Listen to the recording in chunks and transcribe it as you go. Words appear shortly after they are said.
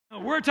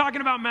We're talking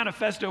about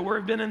Manifesto.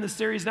 We've been in this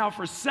series now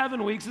for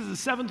 7 weeks. This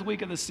is the 7th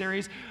week of the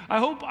series. I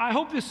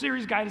hope this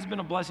series guide has been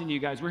a blessing to you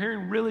guys. We're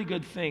hearing really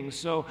good things.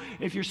 So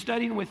if you're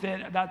studying with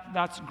it,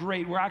 that's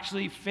great. We're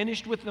actually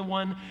finished with the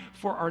one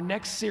for our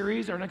next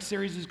series. Our next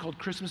series is called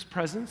Christmas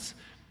Presents.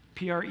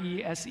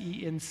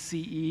 Presence.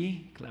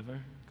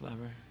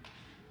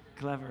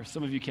 Clever.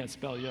 Some of you can't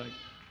spell. You're like,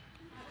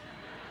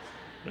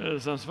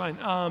 that sounds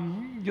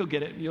fine. You'll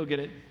get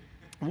it.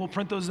 We'll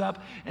print those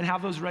up and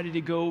have those ready to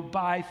go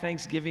by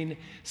Thanksgiving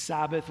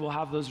Sabbath. We'll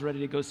have those ready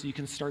to go so you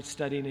can start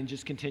studying and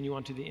just continue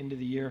on to the end of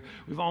the year.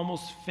 We've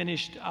almost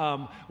finished,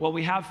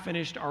 we have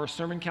finished our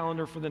sermon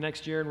calendar for the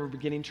next year, and we're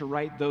beginning to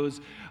write those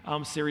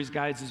series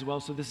guides as well.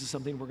 So this is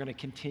something we're going to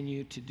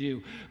continue to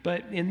do.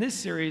 But in this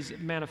series,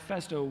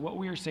 Manifesto, what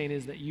we are saying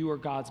is that you are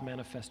God's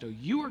manifesto.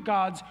 You are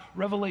God's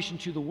revelation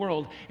to the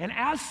world. And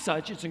as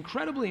such, it's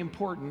incredibly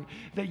important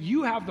that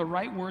you have the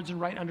right words and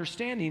right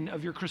understanding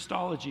of your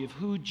Christology, of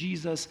who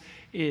Jesus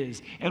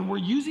is. And we're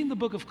using the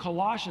book of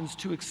Colossians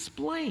to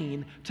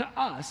explain to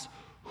us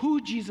who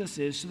Jesus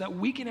is so that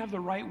we can have the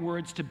right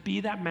words to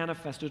be that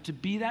manifesto, to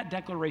be that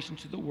declaration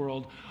to the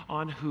world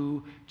on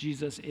who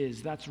Jesus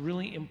is. That's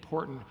really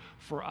important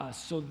for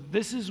us. So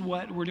this is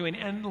what we're doing.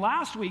 And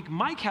last week,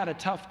 Mike had a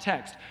tough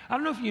text. I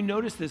don't know if you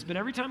noticed this, but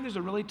every time there's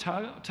a really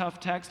tough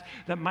text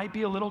that might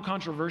be a little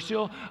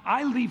controversial,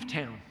 I leave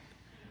town,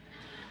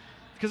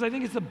 because I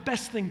think it's the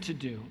best thing to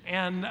do.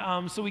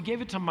 And so we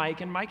gave it to Mike,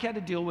 and Mike had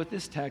to deal with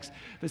this text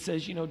that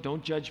says,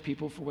 don't judge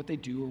people for what they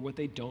do or what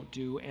they don't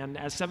do. And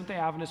as Seventh-day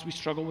Adventists, we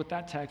struggle with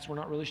that text. We're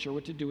not really sure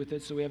what to do with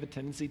it, so we have a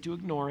tendency to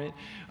ignore it,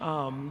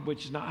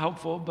 which is not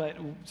helpful. But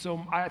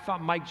so I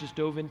thought Mike just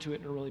dove into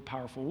it in a really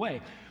powerful way.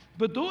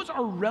 But those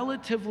are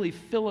relatively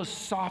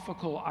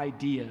philosophical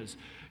ideas.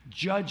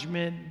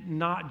 Judgment,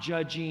 not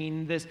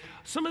judging, this.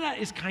 Some of that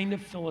is kind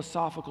of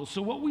philosophical.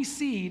 So what we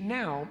see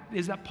now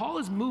is that Paul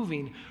is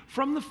moving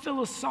from the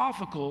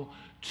philosophical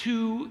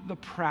to the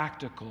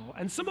practical.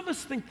 And some of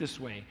us think this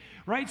way,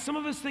 right? Some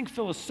of us think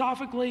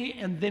philosophically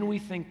and then we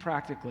think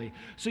practically.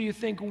 So you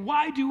think,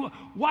 why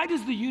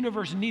does the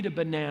universe need a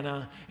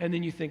banana? And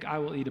then you think, I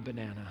will eat a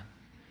banana,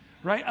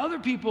 right? Other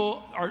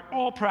people are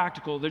all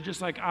practical. They're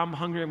just like, I'm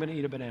hungry, I'm going to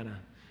eat a banana.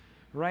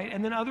 Right?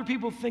 And then other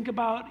people think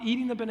about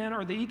eating the banana,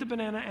 or they eat the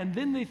banana, and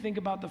then they think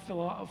about the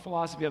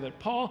philosophy of it.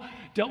 Paul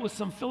dealt with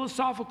some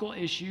philosophical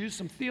issues,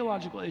 some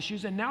theological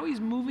issues, and now he's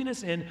moving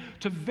us in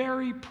to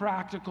very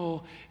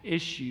practical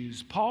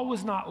issues. Paul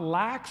was not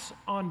lax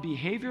on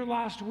behavior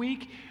last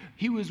week.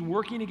 He was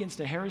working against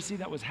a heresy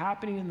that was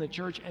happening in the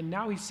church, and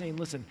now he's saying,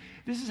 listen,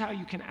 this is how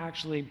you can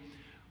actually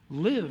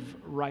live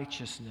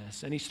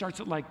righteousness. And he starts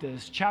it like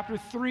this. Chapter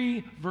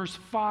 3, verse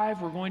 5,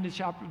 we're going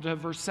to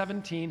verse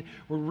 17.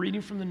 We're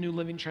reading from the New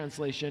Living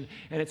Translation,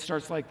 and it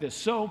starts like this.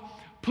 So,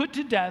 put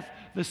to death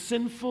the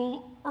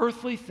sinful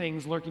earthly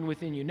things lurking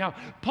within you. Now,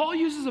 Paul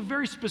uses a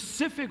very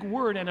specific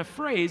word and a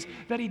phrase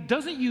that he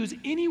doesn't use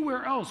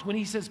anywhere else when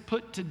he says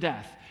put to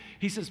death.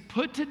 He says,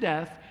 put to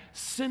death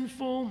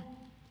sinful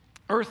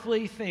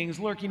earthly things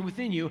lurking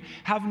within you,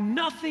 have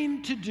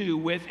nothing to do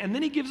with, and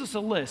then he gives us a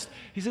list.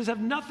 He says, have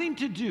nothing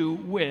to do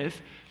with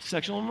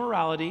sexual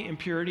immorality,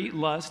 impurity,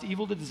 lust,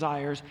 evil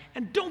desires,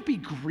 and don't be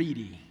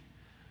greedy,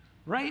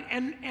 right?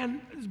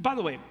 And by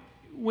the way,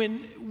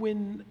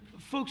 when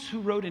folks who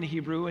wrote in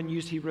Hebrew and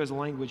used Hebrew as a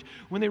language,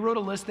 when they wrote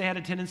a list, they had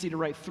a tendency to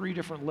write 3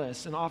 different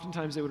lists, and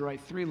oftentimes they would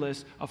write 3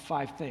 lists of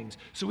 5 things.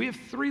 So we have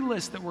 3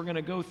 lists that we're going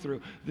to go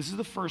through. This is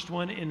the first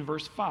one in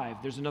verse 5.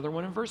 There's another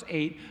one in verse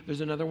 8.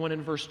 There's another one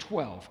in verse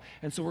 12.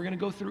 And so we're going to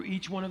go through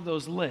each one of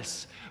those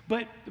lists.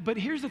 But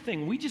here's the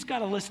thing. We just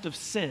got a list of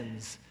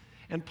sins,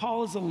 and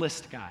Paul is a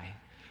list guy.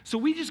 So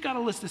we just got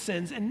a list of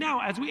sins, and now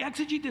as we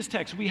exegete this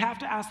text, we have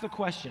to ask the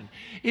question,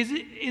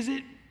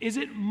 is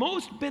it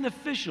most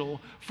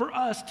beneficial for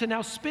us to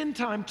now spend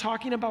time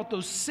talking about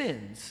those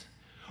sins,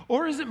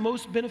 or is it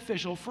most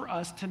beneficial for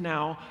us to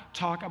now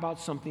talk about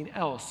something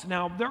else?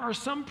 Now, there are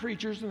some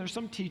preachers and there's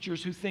some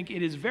teachers who think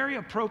it is very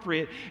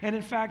appropriate, and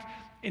in fact,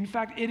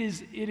 it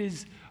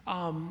is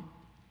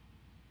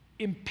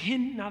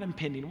not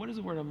impending. What is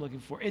the word I'm looking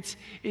for?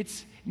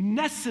 It's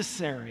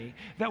necessary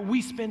that we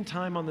spend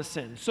time on the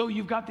sin. So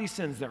you've got these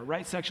sins there,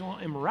 right? Sexual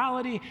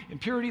immorality,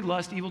 impurity,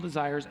 lust, evil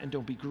desires, and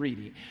don't be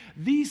greedy.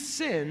 These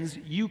sins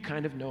you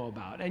kind of know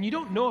about. And you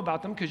don't know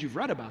about them because you've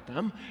read about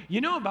them.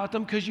 You know about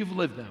them because you've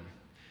lived them,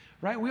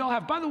 right? We all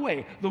have. By the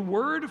way, the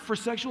word for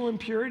sexual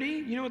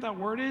impurity, you know what that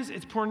word is?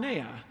 It's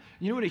porneia.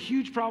 You know what a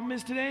huge problem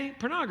is today?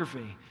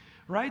 Pornography.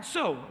 Right?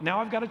 So now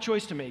I've got a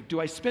choice to make.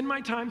 Do I spend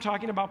my time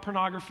talking about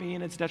pornography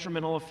and its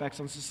detrimental effects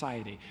on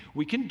society?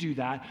 We can do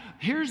that.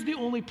 Here's the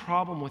only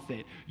problem with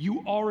it.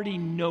 You already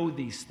know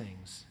these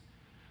things.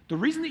 The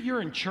reason that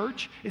you're in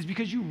church is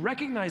because you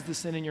recognize the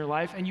sin in your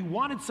life and you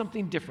wanted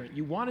something different.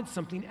 You wanted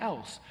something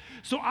else.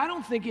 So I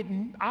don't think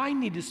I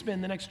need to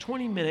spend the next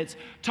 20 minutes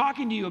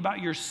talking to you about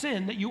your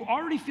sin that you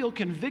already feel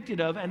convicted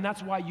of, and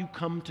that's why you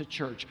come to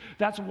church.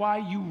 That's why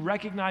you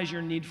recognize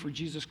your need for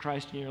Jesus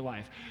Christ in your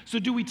life. So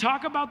do we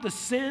talk about the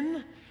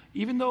sin,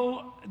 even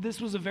though this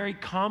was a very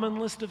common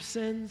list of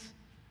sins?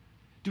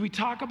 Do we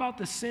talk about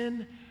the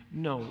sin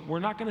No, we're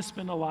not going to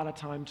spend a lot of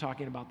time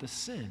talking about the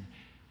sin.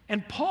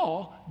 And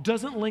Paul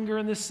doesn't linger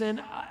in this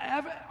sin.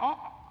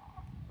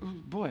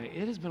 Boy,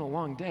 it has been a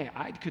long day.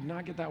 I could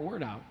not get that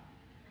word out.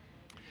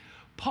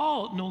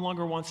 Paul no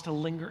longer wants to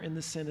linger in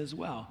the sin as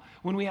well.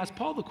 When we ask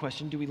Paul the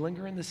question, do we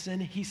linger in the sin?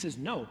 He says,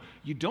 no,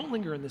 you don't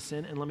linger in the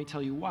sin, and let me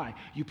tell you why.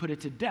 You put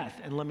it to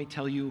death, and let me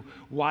tell you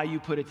why you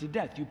put it to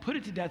death. You put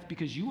it to death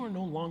because you are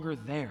no longer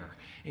there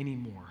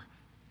anymore.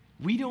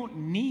 We don't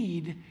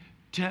need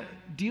to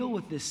deal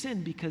with this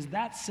sin because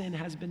that sin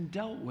has been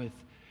dealt with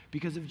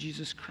because of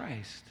Jesus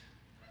Christ.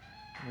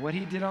 What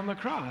he did on the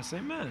cross,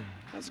 amen.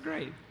 That's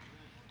great.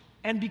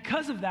 And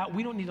because of that,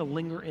 we don't need to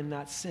linger in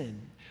that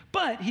sin.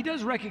 But he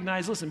does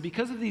recognize, listen,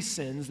 because of these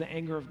sins, the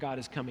anger of God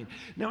is coming.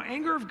 Now,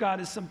 anger of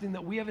God is something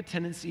that we have a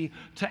tendency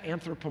to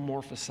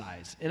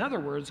anthropomorphize. In other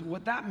words,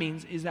 what that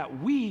means is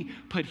that we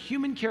put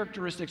human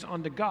characteristics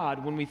onto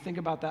God when we think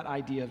about that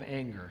idea of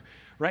anger,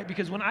 right?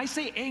 Because when I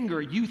say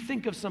anger, you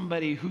think of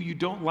somebody who you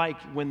don't like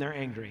when they're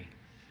angry.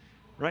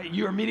 Right?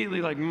 You're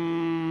immediately like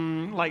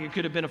it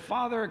could have been a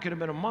father, it could have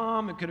been a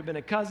mom, it could have been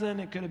a cousin,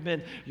 it could have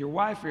been your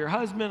wife or your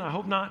husband, I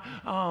hope not.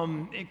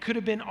 It could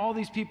have been all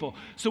these people.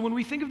 So when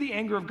we think of the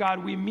anger of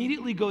God, we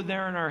immediately go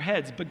there in our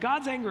heads. But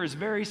God's anger is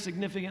very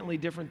significantly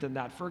different than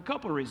that for a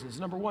couple of reasons.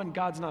 Number one,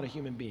 God's not a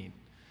human being.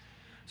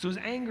 So his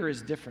anger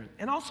is different.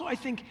 And also I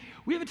think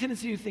we have a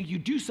tendency to think you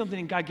do something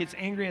and God gets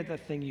angry at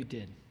that thing you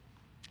did.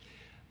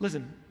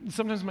 Listen,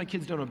 sometimes my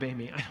kids don't obey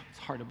me. It's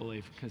hard to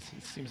believe because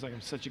it seems like I'm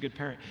such a good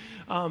parent.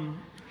 Why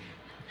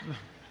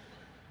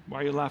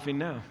are you laughing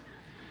now?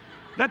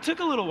 That took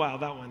a little while,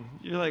 that one.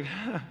 You're like,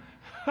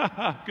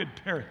 good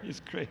parent,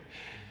 he's great.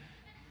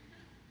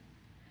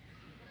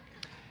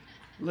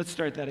 Let's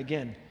start that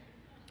again.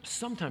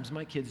 Sometimes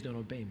my kids don't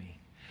obey me.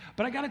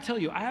 But I got to tell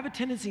you, I have a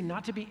tendency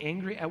not to be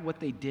angry at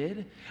what they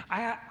did.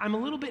 I'm a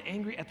little bit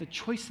angry at the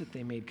choice that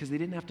they made because they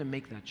didn't have to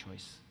make that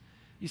choice.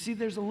 You see,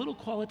 there's a little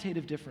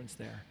qualitative difference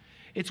there.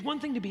 It's one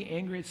thing to be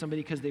angry at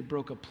somebody because they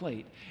broke a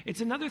plate. It's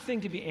another thing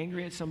to be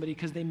angry at somebody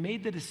because they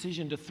made the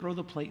decision to throw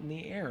the plate in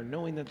the air,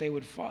 knowing that it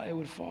would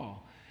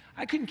fall.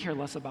 I couldn't care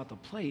less about the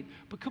plate,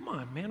 but come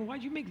on, man,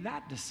 why'd you make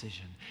that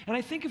decision? And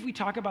I think if we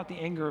talk about the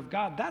anger of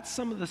God, that's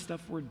some of the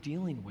stuff we're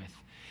dealing with.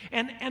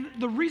 And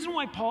the reason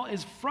why Paul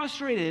is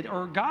frustrated,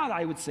 or God,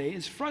 I would say,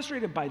 is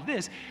frustrated by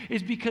this,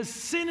 is because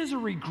sin is a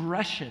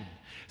regression.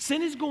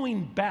 Sin is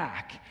going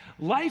back.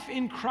 Life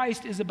in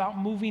Christ is about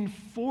moving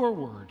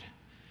forward,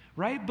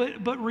 right?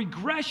 But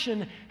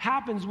regression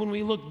happens when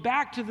we look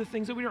back to the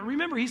things that we don't.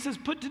 Remember, he says,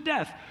 put to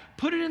death.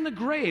 Put it in the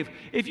grave.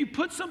 If you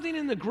put something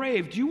in the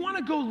grave, do you want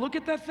to go look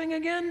at that thing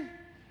again?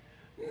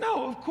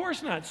 No, of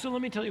course not. So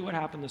let me tell you what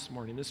happened this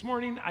morning. This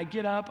morning, I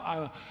get up,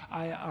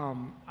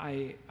 I'm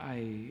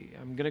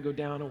going to go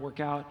down and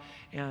work out,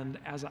 and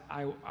as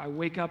I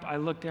wake up, I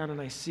look down and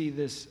I see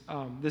this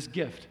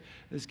gift.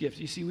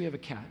 You see, we have a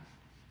cat,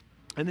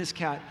 and this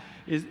cat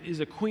is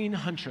a queen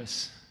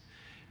huntress,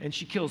 and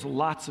she kills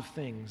lots of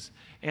things.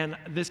 And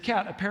this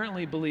cat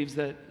apparently believes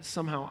that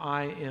somehow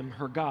I am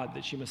her god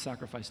that she must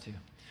sacrifice to.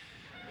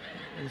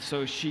 And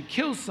so she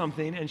kills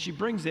something, and she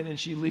brings it, and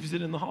she leaves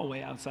it in the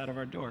hallway outside of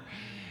our door.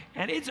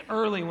 And it's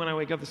early when I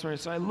wake up this morning,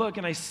 so I look,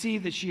 and I see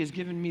that she has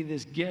given me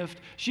this gift.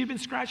 She had been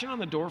scratching on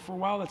the door for a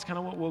while. That's kind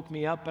of what woke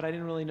me up, but I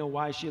didn't really know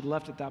why she had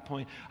left at that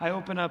point. I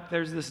open up,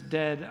 there's this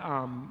dead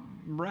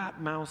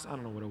rat, mouse, I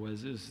don't know what it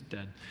was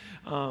dead.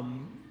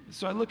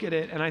 So I look at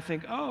it, and I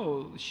think,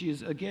 oh, she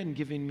is again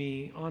giving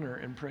me honor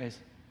and praise.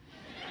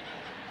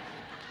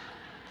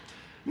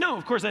 No,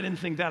 of course I didn't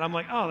think that. I'm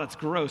like, oh, that's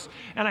gross.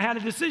 And I had a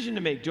decision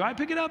to make. Do I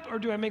pick it up or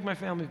do I make my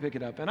family pick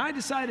it up? And I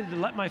decided to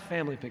let my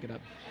family pick it up.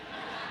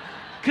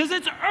 Because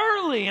it's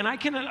early and I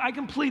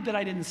can plead that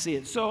I didn't see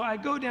it. So I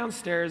go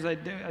downstairs, I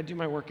do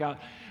my workout.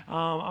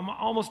 I'm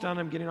almost done,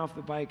 I'm getting off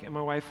the bike, and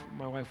my wife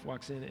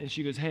walks in and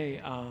she goes,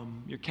 hey,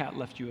 your cat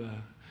left you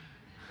a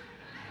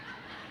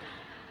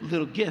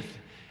little gift.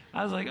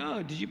 I was like,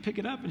 oh, did you pick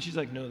it up? And she's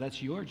like, no,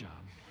 that's your job.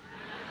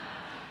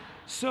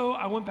 So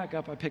I went back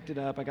up, I picked it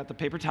up, I got the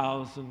paper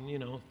towels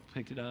and,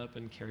 picked it up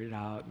and carried it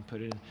out and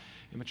put it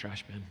in my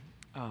trash bin.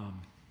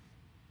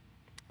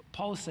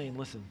 Paul is saying,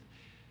 listen,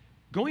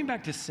 going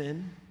back to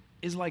sin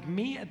is like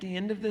me at the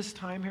end of this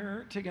time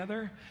here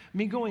together,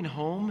 me going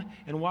home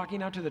and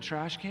walking out to the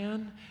trash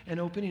can and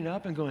opening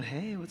up and going,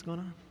 hey, what's going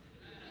on?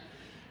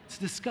 It's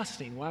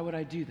disgusting. Why would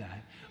I do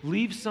that?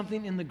 Leave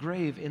something in the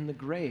grave,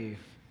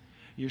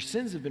 Your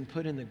sins have been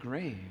put in the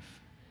grave,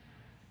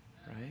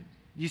 right?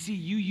 You see,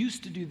 you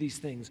used to do these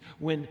things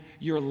when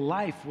your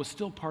life was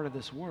still part of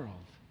this world.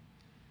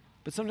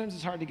 But sometimes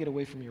it's hard to get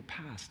away from your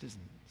past, isn't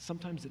it?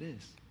 Sometimes it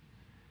is.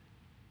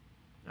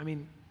 I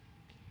mean,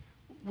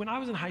 when I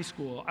was in high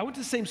school, I went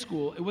to the same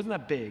school. It wasn't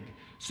that big.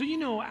 So,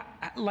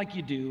 like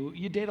you do,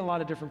 you date a lot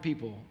of different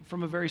people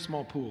from a very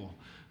small pool.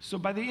 So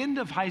by the end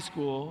of high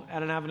school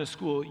at an Adventist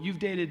school, you've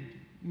dated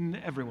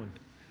everyone.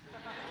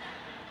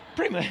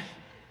 Pretty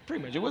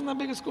much. It wasn't that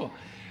big a school.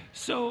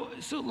 So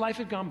life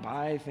had gone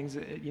by, things,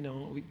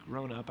 we'd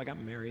grown up, I got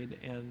married,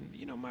 and,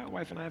 my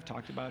wife and I have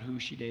talked about who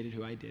she dated,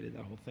 who I dated,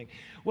 that whole thing.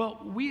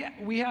 Well, we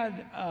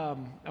had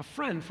a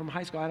friend from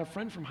high school. I had a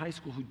friend from high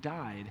school who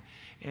died,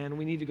 and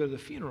we needed to go to the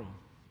funeral.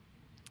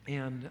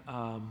 And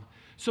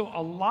so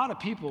a lot of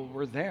people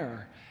were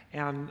there,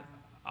 and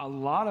a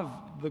lot of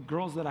the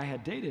girls that I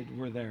had dated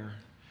were there.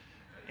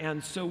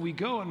 And so we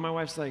go, and my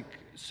wife's like,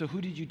 so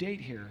who did you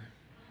date here?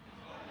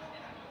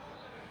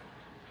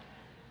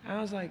 And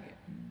I was like,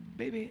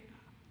 baby,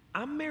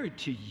 I'm married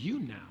to you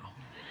now.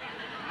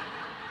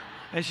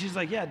 And she's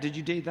like, yeah, did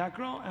you date that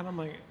girl? And I'm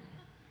like,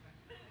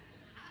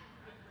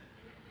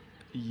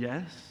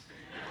 yes.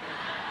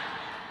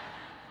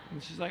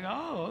 And she's like,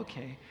 oh,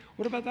 okay.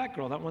 What about that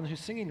girl, that one who's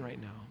singing right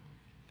now?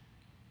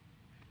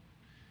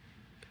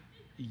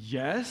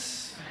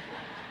 Yes.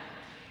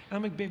 And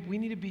I'm like, babe, we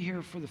need to be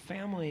here for the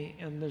family,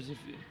 and this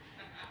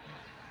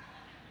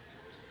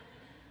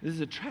is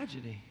a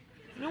tragedy.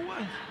 You know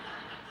what?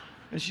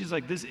 And she's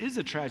like, this is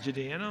a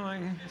tragedy. And I'm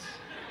like,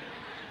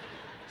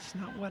 it's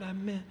not what I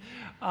meant.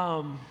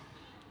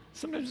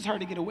 Sometimes it's hard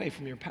to get away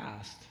from your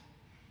past.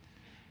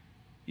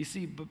 You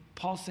see, but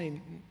Paul's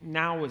saying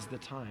now is the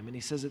time. And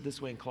he says it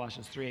this way in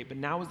Colossians 3:8. But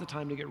now is the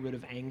time to get rid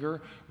of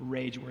anger,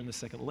 rage. We're in the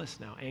second list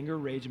now. Anger,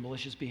 rage,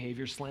 malicious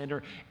behavior,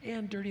 slander,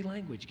 and dirty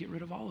language. Get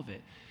rid of all of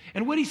it.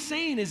 And what he's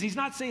saying is, he's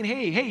not saying,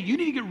 hey, you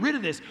need to get rid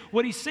of this.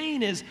 What he's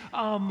saying is,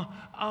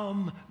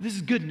 this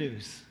is good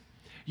news.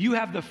 You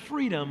have the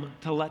freedom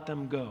to let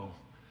them go.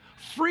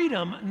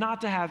 Freedom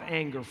not to have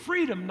anger.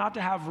 Freedom not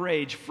to have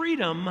rage.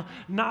 Freedom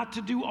not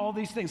to do all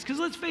these things. Because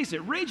let's face it,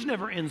 rage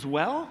never ends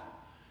well.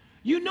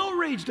 You know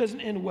rage doesn't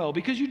end well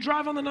because you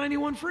drive on the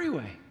 91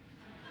 freeway.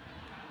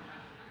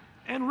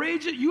 And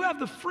rage, you have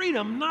the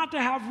freedom not to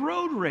have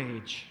road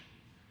rage.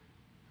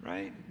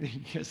 Right?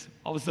 Because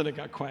all of a sudden it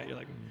got quiet. You're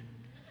like,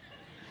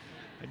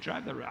 I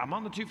drive that. I'm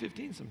on the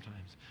 215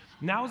 sometimes.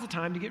 Now is the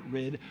time to get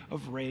rid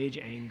of rage,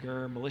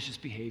 anger, malicious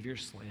behavior,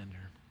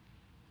 slander.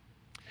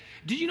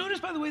 Did you notice,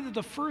 by the way, that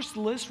the first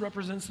list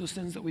represents the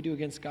sins that we do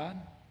against God?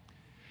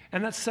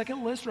 And that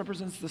second list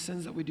represents the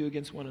sins that we do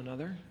against one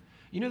another?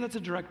 You know, that's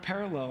a direct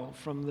parallel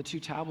from the 2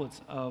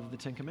 tablets of the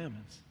 10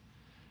 Commandments,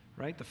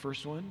 right? The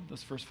first one,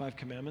 those first 5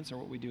 commandments are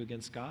what we do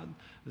against God.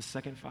 The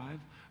second 5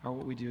 are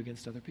what we do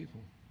against other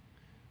people.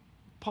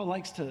 Paul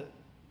likes to,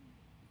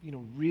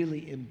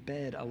 really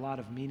embed a lot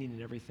of meaning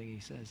in everything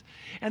he says.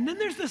 And then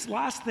there's this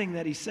last thing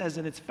that he says,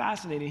 and it's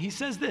fascinating. He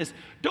says this,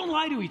 don't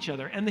lie to each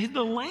other. And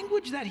the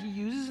language that he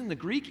uses in the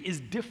Greek is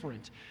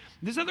different.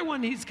 This other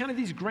one, he's kind of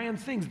these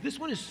grand things. This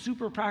one is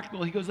super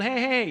practical. He goes,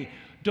 hey,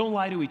 don't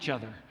lie to each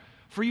other.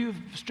 For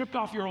you've stripped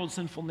off your old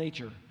sinful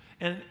nature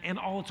and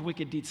all its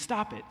wicked deeds.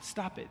 Stop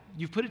it.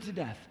 You've put it to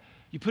death.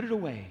 You put it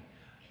away.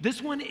 This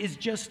one is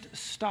just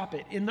stop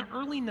it. In the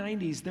early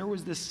 90s, there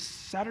was this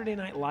Saturday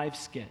Night Live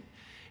skit.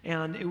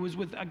 And it was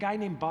with a guy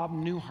named Bob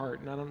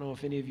Newhart, and I don't know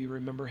if any of you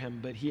remember him,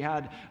 but he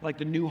had like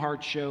the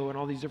Newhart Show and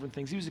all these different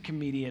things. He was a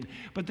comedian.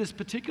 But this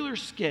particular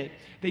skit,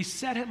 they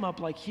set him up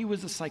like he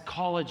was a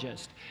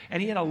psychologist,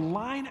 and he had a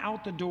line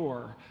out the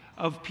door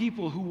of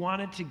people who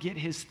wanted to get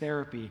his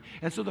therapy.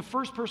 And so the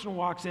first person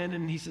walks in,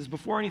 and he says,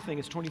 before anything,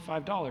 it's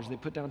 $25. They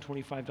put down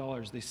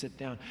 $25. They sit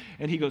down,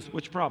 and he goes,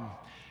 what's your problem?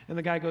 And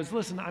the guy goes,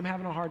 listen, I'm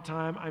having a hard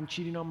time. I'm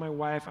cheating on my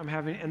wife.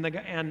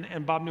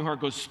 And Bob Newhart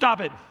goes, stop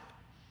it.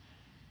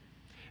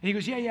 And he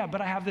goes, yeah,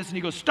 but I have this. And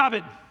he goes, stop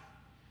it.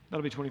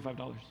 That'll be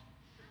 $25.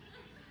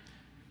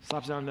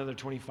 Slaps down another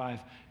 25,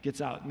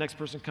 gets out. Next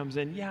person comes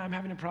in, yeah, I'm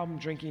having a problem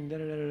drinking,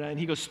 da-da-da-da. And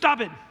he goes, stop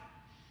it.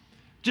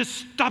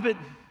 Just stop it.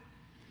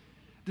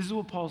 This is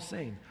what Paul's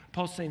saying.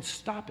 Paul's saying,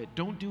 stop it.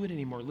 Don't do it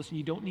anymore. Listen,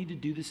 you don't need to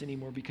do this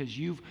anymore because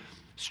you've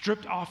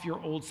stripped off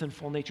your old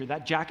sinful nature.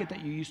 That jacket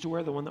that you used to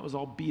wear, the one that was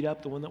all beat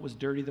up, the one that was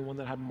dirty, the one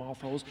that had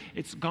moth holes,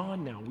 it's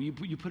gone now.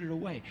 You put it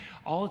away.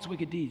 All its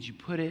wicked deeds, you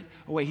put it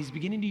away. He's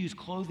beginning to use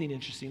clothing,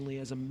 interestingly,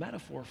 as a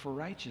metaphor for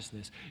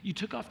righteousness. You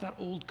took off that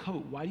old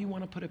coat. Why do you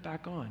want to put it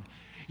back on?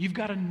 You've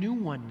got a new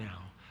one now.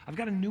 I've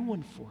got a new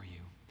one for you.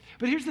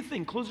 But here's the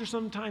thing, clothes are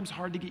sometimes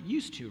hard to get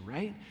used to,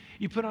 right?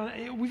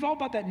 We've all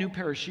bought that new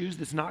pair of shoes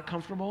that's not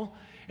comfortable,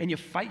 and you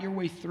fight your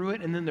way through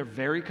it, and then they're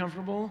very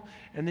comfortable,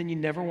 and then you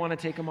never want to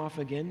take them off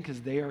again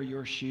because they are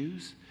your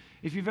shoes.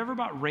 If you've ever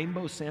bought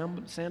rainbow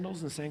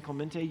sandals in San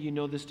Clemente, you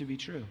know this to be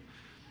true.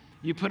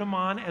 You put them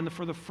on, and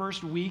for the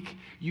first week,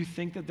 you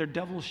think that they're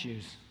devil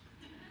shoes.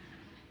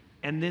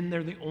 And then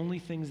they're the only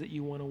things that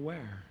you want to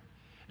wear.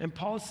 And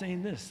Paul is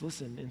saying this,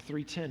 listen, in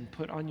 3:10,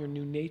 put on your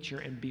new nature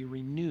and be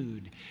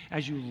renewed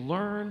as you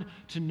learn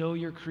to know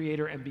your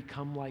Creator and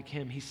become like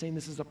Him. He's saying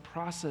this is a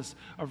process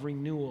of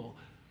renewal.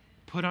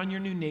 Put on your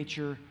new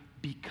nature,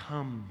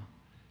 become,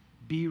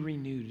 be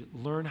renewed,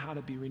 learn how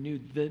to be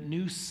renewed. The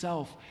new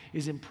self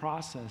is in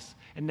process,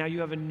 and now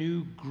you have a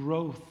new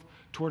growth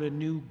toward a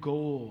new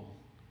goal.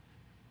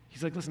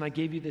 He's like, listen, I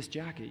gave you this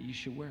jacket, you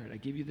should wear it. I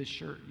gave you this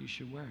shirt, you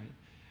should wear it.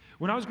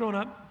 When I was growing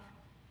up,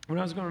 when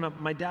I was growing up,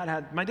 my dad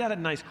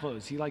had nice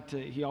clothes.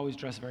 He always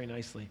dressed very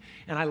nicely.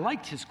 And I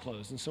liked his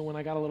clothes. And so when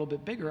I got a little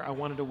bit bigger, I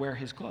wanted to wear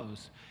his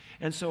clothes.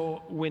 And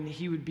so when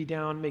he would be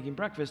down making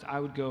breakfast, I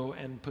would go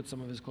and put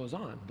some of his clothes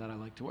on that I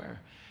like to wear.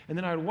 And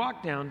then I would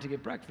walk down to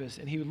get breakfast,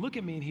 and he would look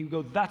at me and he would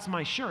go, "That's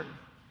my shirt."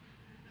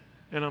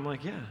 And I'm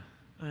like, "Yeah,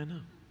 I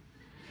know."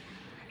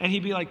 And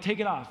he'd be like, take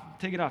it off,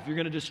 you're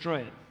going to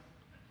destroy it."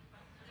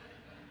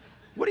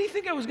 What do you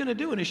think I was going to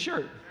do in his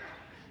shirt?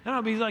 And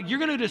I'll be like, "You're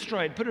going to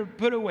destroy it, put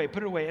it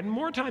away. And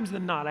more times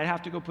than not, I'd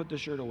have to go put the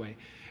shirt away.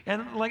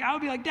 And like, I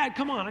would be like, "Dad,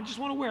 come on, I just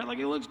want to wear it. Like,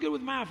 it looks good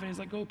with my outfit." And he's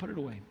like, "Go put it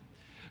away."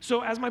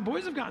 So as my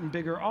boys have gotten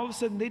bigger, all of a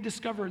sudden they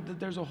discovered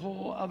that there's a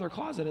whole other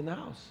closet in the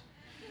house.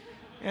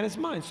 And it's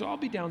mine. So I'll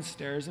be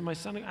downstairs, and my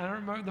son, I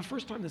don't remember, the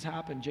first time this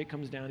happened, Jake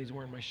comes down, he's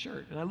wearing my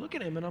shirt. And I look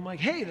at him, and I'm like,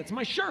 "Hey, that's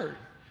my shirt."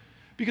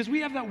 Because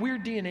we have that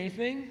weird DNA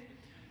thing,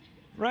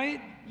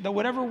 right? That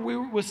whatever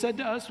was said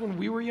to us when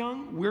we were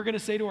young, we're going to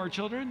say to our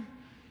children.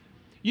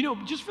 You know,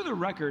 just for the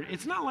record,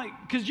 it's not like,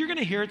 because you're going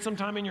to hear it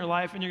sometime in your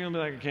life, and you're going to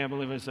be like, "I can't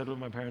believe I said what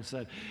my parents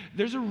said."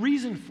 There's a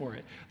reason for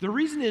it. The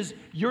reason is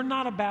you're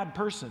not a bad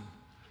person.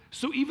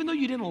 So even though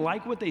you didn't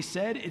like what they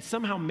said, it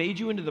somehow made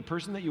you into the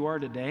person that you are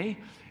today,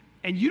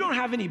 and you don't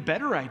have any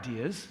better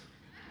ideas.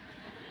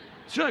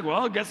 So you're like,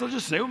 "Well, I guess I'll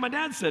just say what my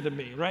dad said to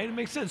me," right? It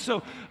makes sense.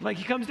 So like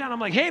he comes down, I'm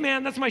like, "Hey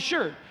man, that's my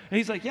shirt." And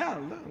he's like, "Yeah,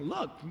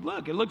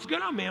 look, it looks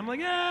good on me." I'm like,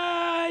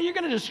 "Yeah, you're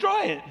going to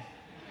destroy it."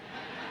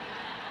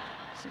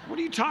 He's like, "What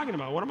are you talking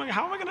about?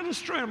 How am I going to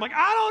destroy it?" I'm like,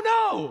 "I don't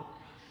know."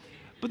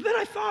 But then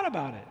I thought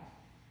about it.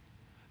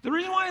 The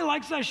reason why he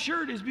likes that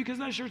shirt is because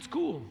that shirt's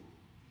cool.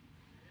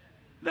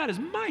 That is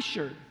my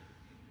shirt.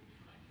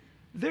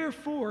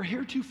 Therefore,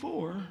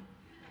 heretofore,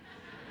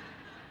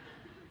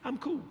 I'm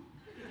cool.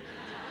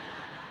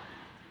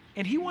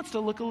 And he wants to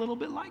look a little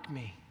bit like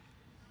me.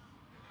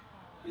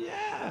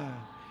 Yeah.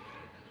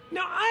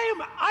 Now,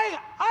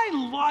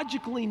 I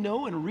logically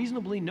know and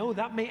reasonably know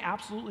that may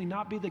absolutely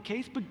not be the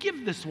case, but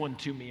give this one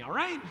to me, all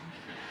right?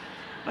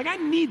 Like, I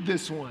need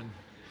this one.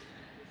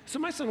 So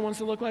my son wants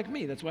to look like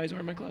me. That's why he's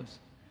wearing my clothes.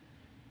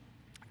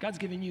 God's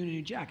giving you a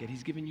new jacket.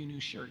 He's giving you a new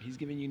shirt. He's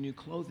giving you new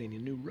clothing, a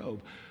new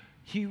robe.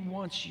 He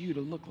wants you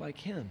to look like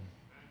him.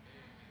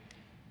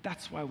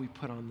 That's why we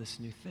put on this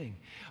new thing,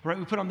 right?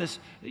 We put on this,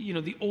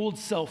 the old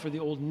self or the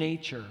old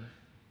nature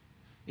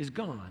is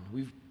gone.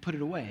 We've put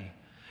it away.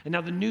 And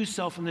now the new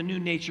self and the new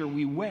nature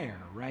we wear,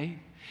 right?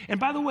 And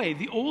by the way,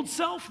 the old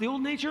self, the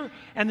old nature,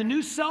 and the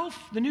new self,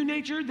 the new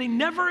nature, they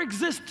never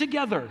exist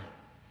together.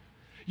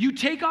 You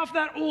take off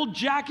that old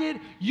jacket,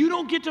 you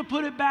don't get to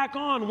put it back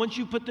on once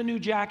you put the new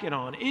jacket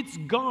on. It's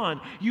gone.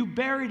 You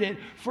buried it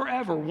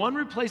forever. One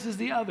replaces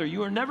the other.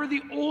 You are never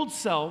the old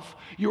self.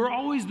 You are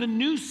always the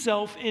new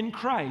self in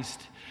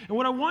Christ. And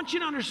what I want you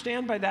to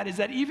understand by that is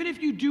that even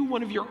if you do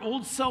one of your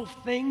old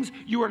self things,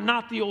 you are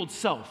not the old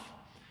self.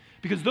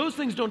 Because those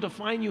things don't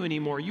define you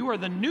anymore. You are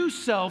the new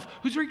self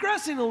who's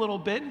regressing a little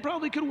bit and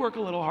probably could work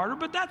a little harder,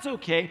 but that's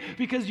okay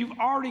because you've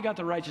already got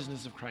the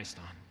righteousness of Christ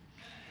on.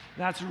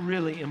 That's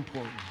really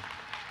important.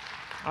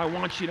 I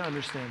want you to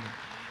understand that.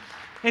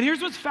 And here's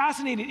what's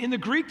fascinating. In the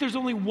Greek, there's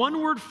only one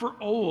word for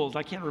old.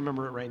 I can't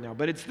remember it right now,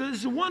 but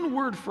there's one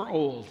word for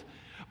old.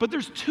 But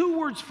there's two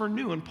words for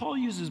new, and Paul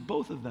uses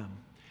both of them.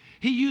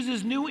 He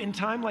uses new in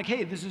time, like,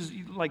 hey, this is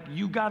like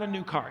you got a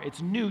new car.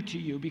 It's new to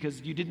you because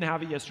you didn't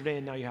have it yesterday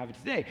and now you have it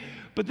today.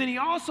 But then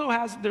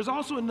there's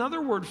also another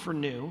word for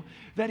new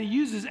that he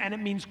uses, and it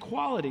means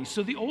quality.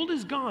 So the old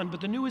is gone, but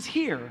the new is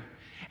here.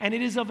 And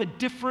it is of a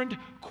different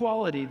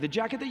quality. The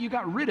jacket that you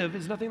got rid of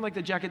is nothing like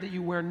the jacket that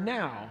you wear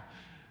now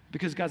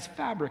because God's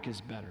fabric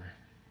is better,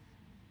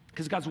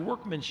 because God's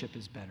workmanship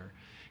is better.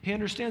 He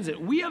understands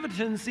it. We have a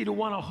tendency to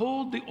want to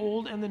hold the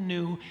old and the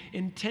new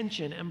in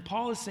tension. And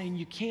Paul is saying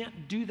you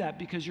can't do that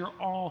because you're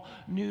all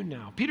new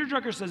now. Peter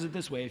Drucker says it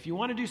this way. If you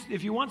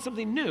want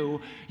something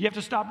new, you have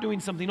to stop doing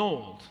something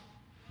old.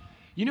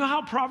 You know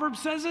how Proverbs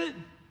says it?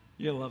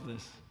 You'll love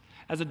this.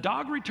 As a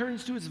dog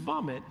returns to its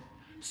vomit,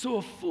 so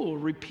a fool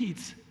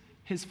repeats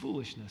his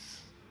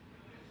foolishness.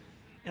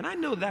 And I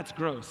know that's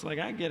gross, like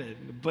I get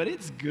it, but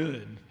it's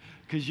good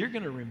because you're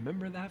going to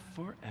remember that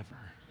forever,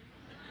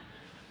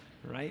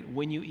 right?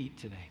 When you eat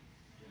today.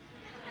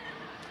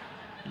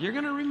 You're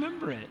going to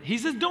remember it. He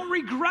says, don't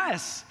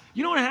regress.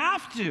 You don't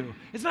have to.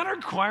 It's not a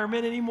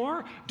requirement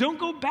anymore. Don't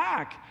go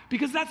back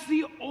because that's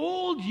the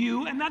old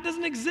you and that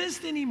doesn't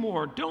exist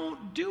anymore.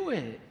 Don't do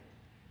it.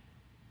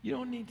 You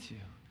don't need to.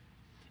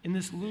 In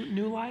this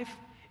new life,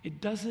 it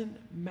doesn't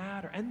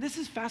matter. And this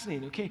is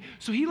fascinating, okay?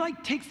 So he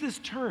takes this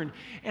turn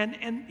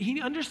and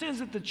he understands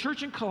that the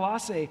church in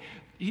Colossae,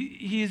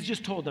 he has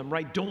just told them,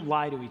 right, don't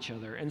lie to each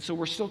other. And so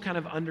we're still kind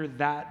of under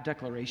that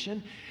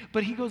declaration.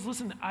 But he goes,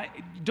 listen,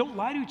 don't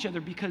lie to each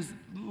other because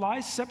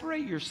lies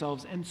separate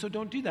yourselves, and so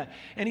don't do that.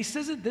 And he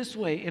says it this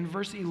way in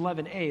verse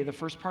 11a, the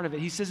first part of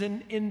it. He says,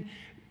 in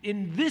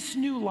this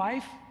new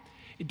life,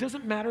 it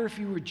doesn't matter if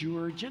you were Jew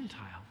or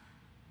Gentile,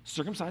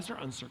 circumcised or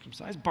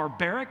uncircumcised,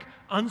 barbaric,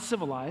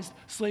 uncivilized,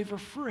 slave or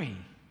free.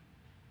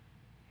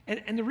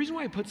 And the reason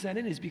why he puts that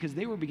in is because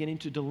they were beginning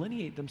to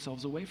delineate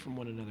themselves away from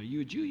one another.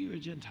 You a Jew, you a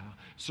Gentile.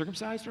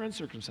 Circumcised or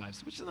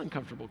uncircumcised, which is an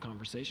uncomfortable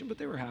conversation, but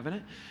they were having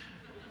it.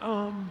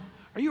 Are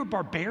you a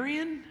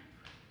barbarian?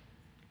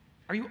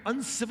 Are you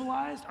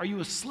uncivilized? Are you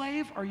a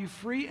slave? Are you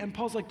free? And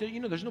Paul's like,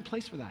 there's no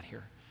place for that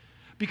here.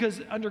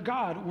 Because under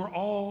God, we're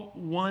all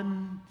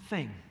one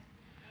thing.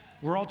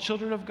 We're all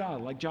children of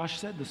God, like Josh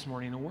said this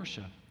morning in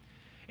worship.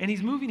 And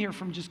he's moving here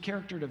from just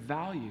character to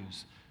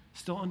values,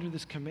 still under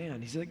this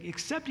command. He's like,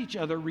 accept each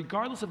other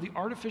regardless of the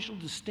artificial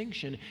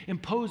distinction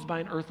imposed by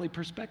an earthly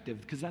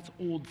perspective, because that's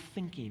old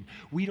thinking.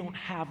 We don't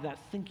have that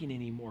thinking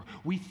anymore.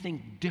 We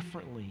think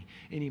differently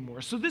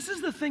anymore. So this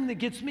is the thing that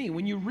gets me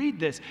when you read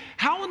this.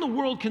 How in the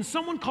world can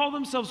someone call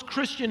themselves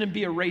Christian and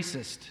be a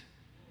racist?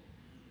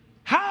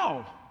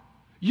 How?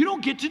 You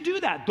don't get to do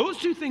that. Those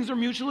two things are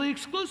mutually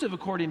exclusive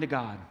according to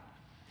God.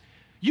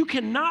 You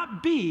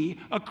cannot be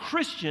a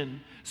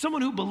Christian,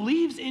 someone who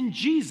believes in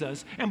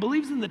Jesus and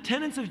believes in the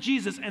tenets of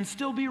Jesus and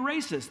still be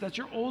racist. That's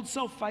your old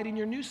self fighting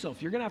your new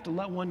self. You're going to have to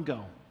let one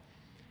go.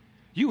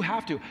 You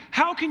have to.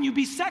 How can you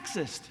be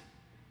sexist?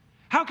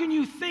 How can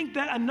you think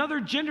that another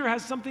gender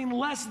has something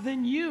less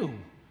than you?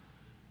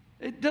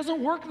 It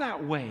doesn't work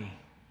that way.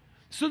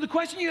 So the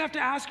question you have to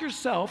ask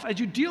yourself as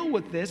you deal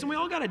with this, and we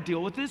all got to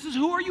deal with this, is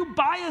who are you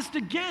biased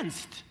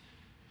against?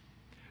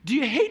 Do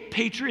you hate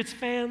Patriots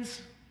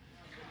fans?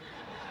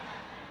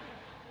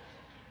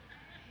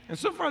 And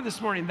so far this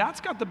morning,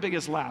 that's got the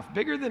biggest laugh,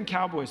 bigger than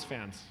Cowboys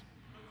fans.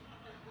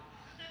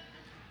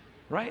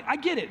 Right? I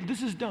get it.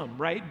 This is dumb,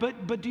 right?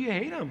 But do you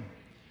hate them?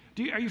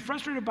 Are you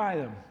frustrated by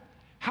them?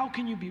 How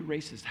can you be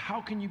racist? How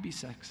can you be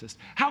sexist?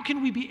 How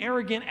can we be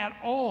arrogant at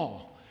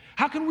all?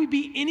 How can we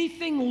be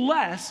anything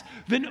less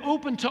than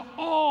open to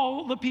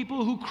all the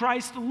people who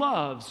Christ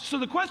loves? So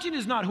the question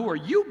is not who are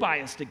you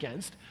biased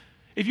against.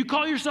 If you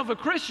call yourself a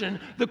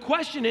Christian, the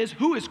question is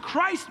who is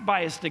Christ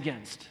biased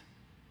against?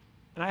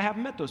 And I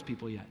haven't met those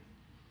people yet.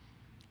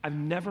 I've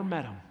never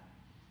met them.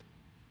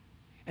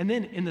 And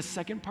then in the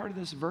second part of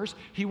this verse,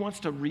 he wants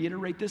to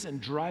reiterate this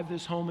and drive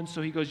this home. And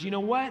so he goes, you know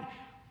what?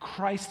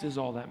 Christ is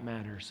all that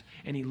matters.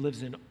 And he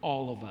lives in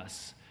all of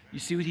us. You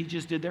see what he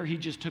just did there? He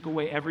just took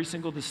away every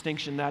single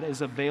distinction that is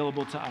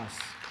available to us.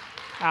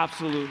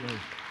 Absolutely.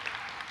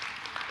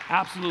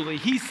 Absolutely.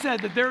 He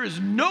said that there is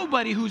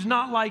nobody who's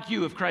not like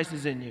you if Christ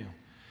is in you.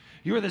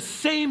 You are the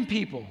same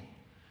people.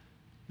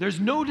 There's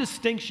no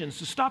distinction,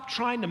 so stop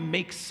trying to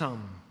make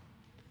some.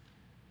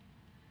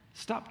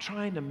 Stop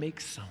trying to make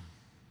some.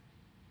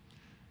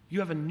 You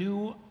have a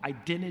new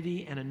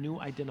identity and a new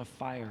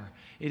identifier.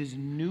 It is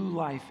new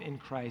life in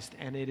Christ,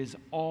 and it is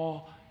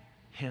all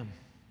him.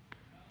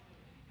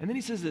 And then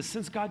he says this,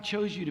 since God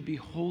chose you to be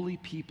holy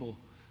people,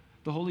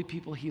 the holy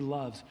people he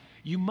loves,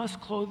 you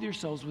must clothe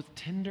yourselves with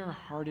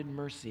tender-hearted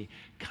mercy,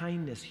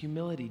 kindness,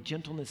 humility,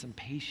 gentleness, and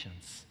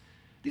patience.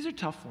 These are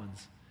tough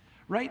ones.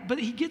 Right? But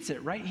he gets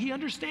it, right? He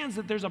understands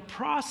that there's a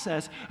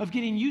process of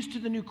getting used to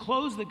the new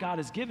clothes that God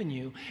has given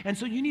you. And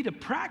so you need to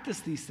practice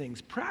these things.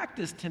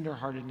 Practice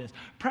tenderheartedness,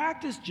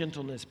 practice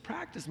gentleness,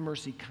 practice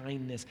mercy,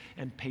 kindness,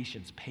 and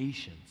patience.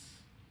 Patience.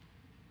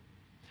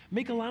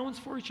 Make allowance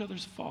for each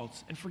other's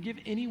faults and forgive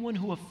anyone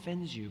who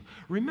offends you.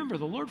 Remember,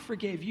 the Lord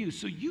forgave you,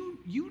 so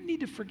you need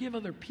to forgive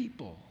other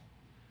people.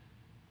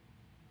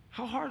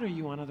 How hard are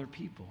you on other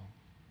people?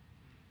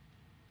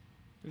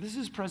 This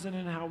is present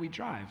in how we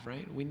drive,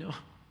 right? We know.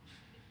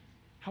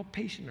 How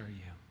patient are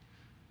you?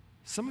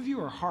 Some of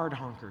you are hard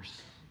honkers,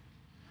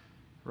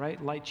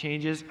 right? Light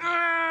changes.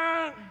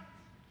 Ah!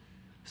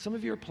 Some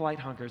of you are polite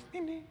honkers.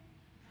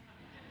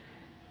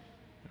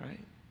 Right?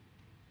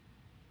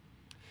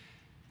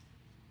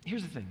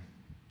 Here's the thing.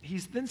 He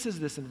then says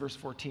this in verse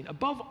 14.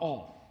 Above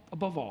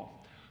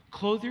all,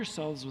 clothe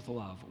yourselves with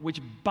love,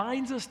 which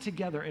binds us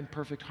together in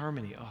perfect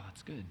harmony. Oh,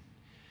 that's good.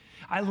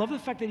 I love the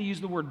fact that he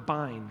used the word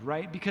bind,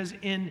 right? Because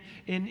he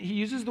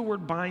uses the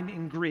word bind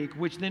in Greek,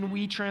 which then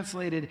we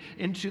translated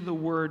into the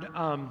word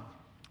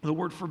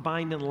for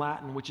bind in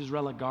Latin, which is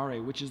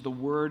religare, which is the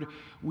word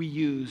we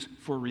use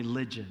for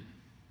religion.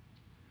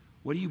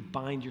 What do you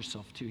bind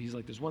yourself to? He's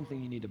like, there's one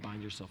thing you need to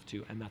bind yourself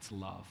to, and that's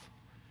love.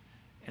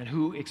 And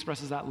who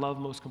expresses that love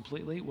most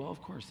completely? Well,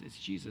 of course, it's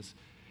Jesus.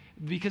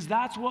 Because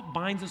that's what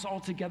binds us all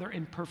together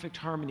in perfect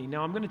harmony.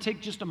 Now, I'm going to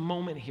take just a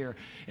moment here,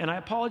 and I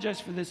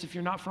apologize for this if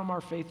you're not from our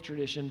faith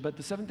tradition, but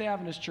the Seventh-day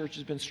Adventist Church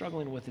has been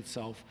struggling with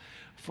itself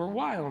for a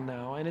while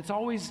now, and it's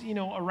always,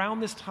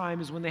 around this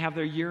time is when they have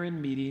their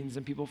year-end meetings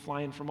and people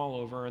fly in from all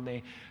over, and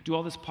they do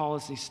all this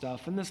policy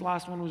stuff, and this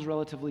last one was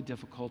relatively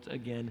difficult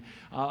again.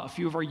 A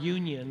few of our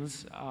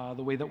unions,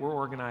 the way that we're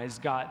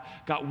organized, got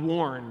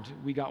warned.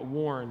 We got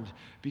warned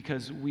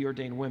because we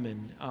ordain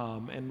women,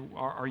 and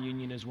our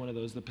union is one of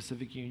those. The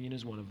Pacific Union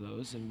is one of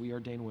those, and we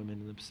ordain women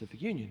in the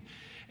Pacific Union.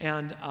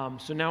 And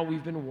so now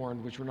we've been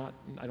warned, which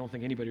I don't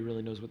think anybody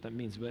really knows what that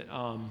means,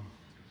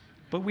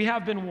 but we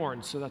have been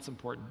warned, so that's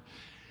important.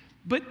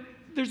 But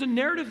there's a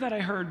narrative that I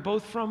heard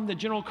both from the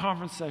General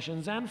Conference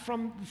sessions and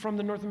from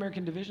the North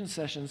American Division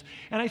sessions,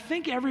 and I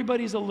think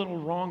everybody's a little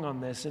wrong on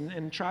this,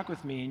 and track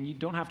with me, and you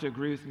don't have to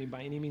agree with me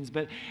by any means,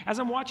 but as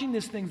I'm watching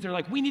these things, they're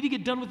like, we need to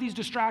get done with these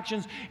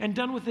distractions and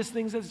done with these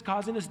things that's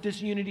causing us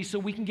disunity so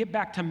we can get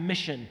back to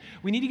mission.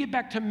 We need to get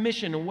back to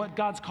mission and what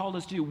God's called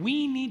us to do.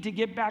 We need to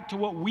get back to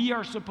what we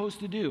are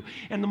supposed to do.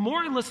 And the more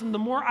I listened, the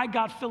more I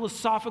got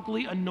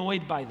philosophically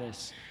annoyed by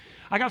this.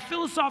 I got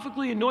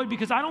philosophically annoyed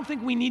because I don't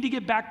think we need to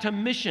get back to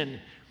mission.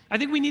 I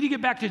think we need to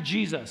get back to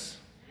Jesus,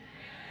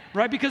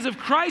 right? Because if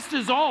Christ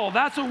is all,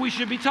 that's what we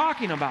should be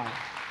talking about.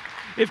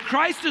 If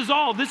Christ is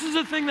all, this is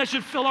a thing that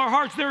should fill our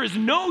hearts. There is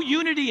no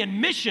unity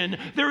in mission.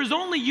 There is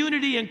only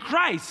unity in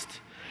Christ.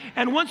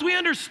 And once we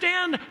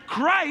understand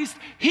Christ,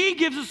 He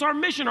gives us our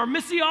mission. Our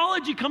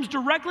missiology comes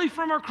directly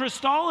from our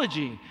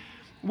Christology.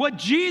 Who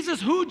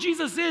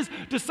Jesus is,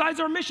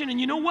 decides our mission.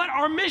 And you know what?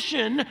 Our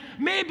mission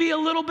may be a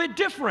little bit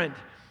different.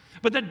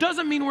 But that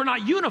doesn't mean we're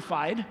not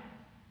unified.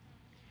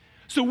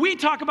 So we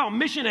talk about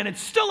mission and it's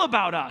still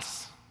about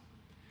us.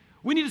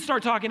 We need to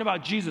start talking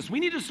about Jesus. We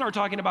need to start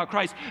talking about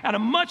Christ at a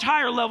much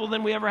higher level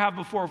than we ever have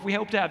before if we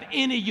hope to have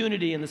any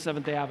unity in the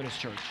Seventh-day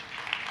Adventist Church.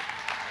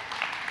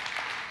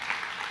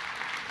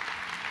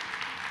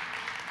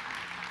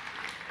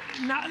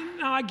 Now,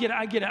 I get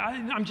it.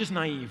 I'm just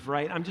naive,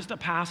 right? I'm just a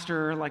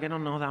pastor. Like, I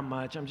don't know that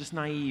much. I'm just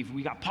naive.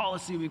 We got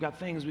policy. We've got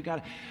things.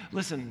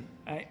 Listen,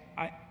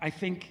 I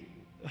think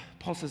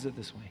Paul says it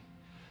this way.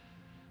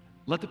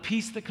 Let the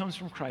peace that comes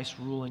from Christ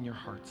rule in your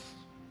hearts.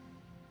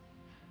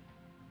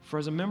 For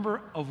as a member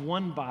of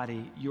one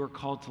body, you are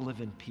called to live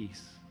in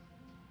peace.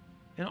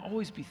 And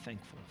always be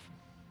thankful.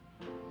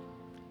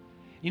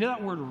 You know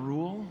that word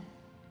rule?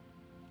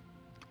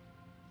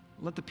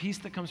 Let the peace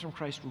that comes from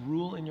Christ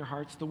rule in your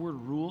hearts. The word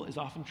rule is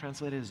often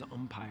translated as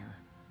umpire.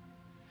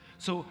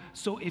 So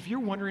if you're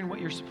wondering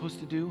what you're supposed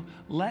to do,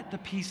 let the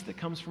peace that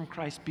comes from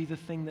Christ be the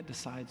thing that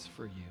decides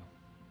for you.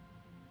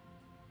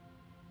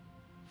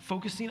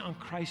 Focusing on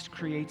Christ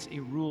creates a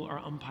rule or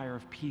umpire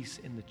of peace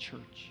in the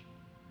church.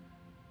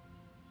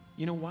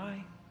 You know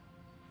why?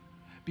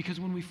 Because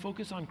when we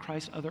focus on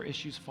Christ, other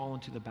issues fall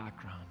into the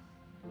background.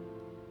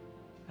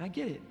 And I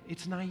get it.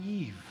 It's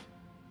naive.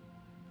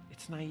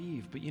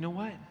 But you know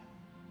what?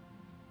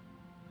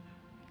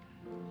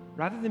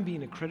 Rather than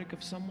being a critic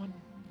of someone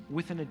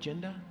with an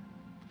agenda,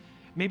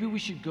 maybe we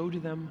should go to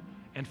them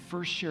and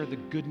first share the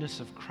goodness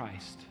of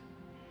Christ.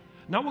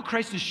 Not what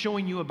Christ is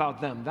showing you about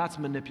them. That's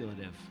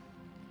manipulative.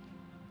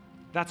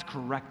 That's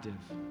corrective.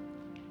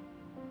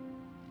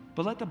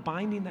 But let the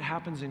binding that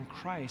happens in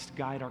Christ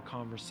guide our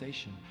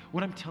conversation.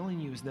 What I'm telling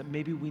you is that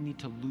maybe we need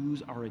to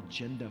lose our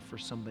agenda for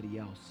somebody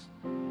else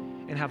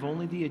and have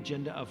only the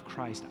agenda of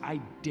Christ. I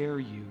dare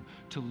you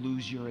to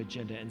lose your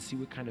agenda and see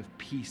what kind of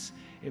peace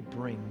it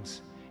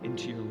brings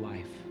into your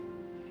life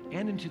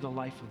and into the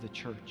life of the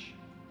church.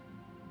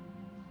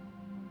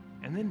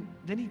 And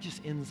then he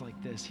just ends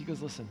like this. He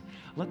goes, listen,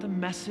 let the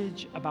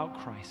message about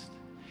Christ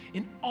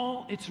in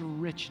all its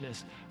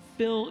richness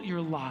fill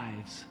your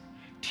lives.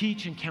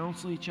 Teach and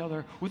counsel each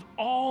other with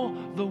all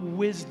the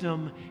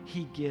wisdom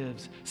He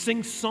gives.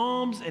 Sing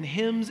psalms and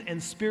hymns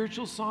and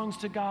spiritual songs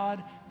to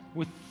God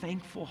with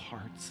thankful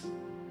hearts.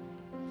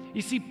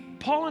 You see,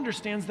 Paul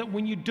understands that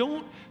when you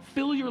don't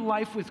fill your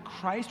life with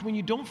Christ, when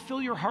you don't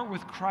fill your heart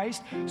with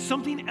Christ,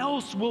 something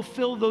else will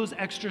fill those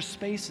extra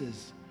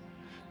spaces.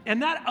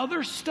 And that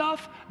other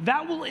stuff,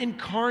 that will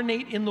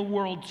incarnate in the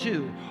world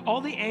too.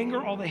 All the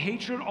anger, all the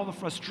hatred, all the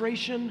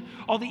frustration,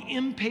 all the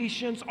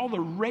impatience, all the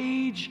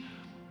rage,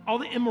 all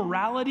the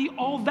immorality,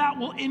 all that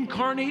will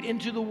incarnate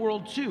into the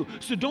world too.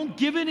 So don't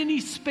give it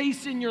any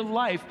space in your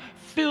life.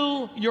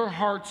 Fill your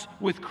hearts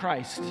with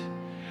Christ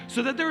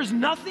so that there is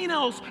nothing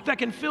else that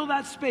can fill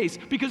that space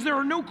because there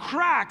are no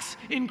cracks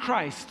in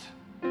Christ.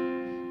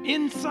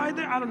 Inside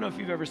there, I don't know if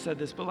you've ever said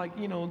this, but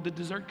the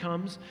dessert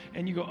comes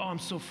and you go, oh, I'm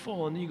so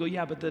full. And then you go,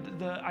 yeah, but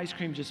the ice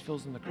cream just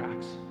fills in the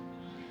cracks.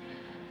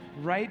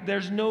 Right?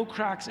 There's no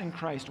cracks in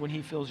Christ when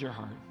He fills your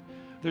heart.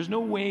 There's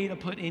no way to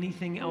put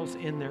anything else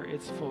in there.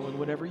 It's full. And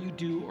whatever you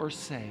do or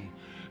say,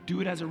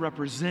 do it as a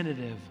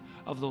representative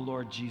of the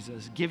Lord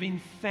Jesus, giving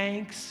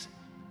thanks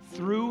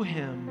through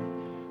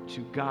Him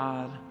to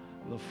God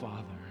the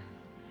Father.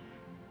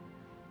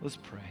 Let's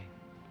pray.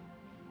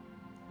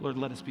 Lord,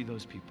 let us be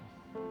those people.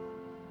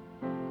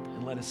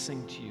 And let us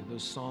sing to You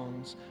those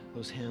songs,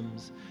 those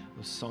hymns,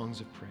 those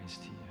songs of praise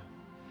to You.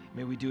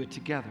 May we do it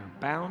together,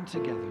 bound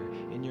together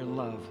in Your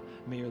love.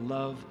 May Your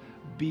love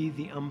be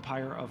the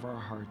umpire of our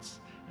hearts.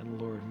 And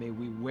Lord, may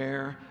we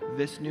wear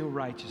this new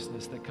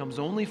righteousness that comes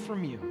only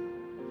from You.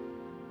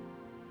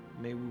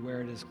 May we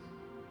wear it as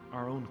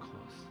our own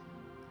clothes.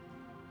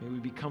 May we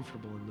be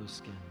comfortable in those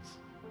skins.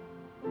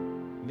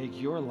 Make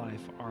Your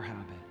life our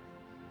habit.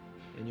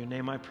 In Your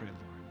name I pray,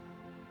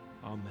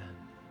 Lord. Amen.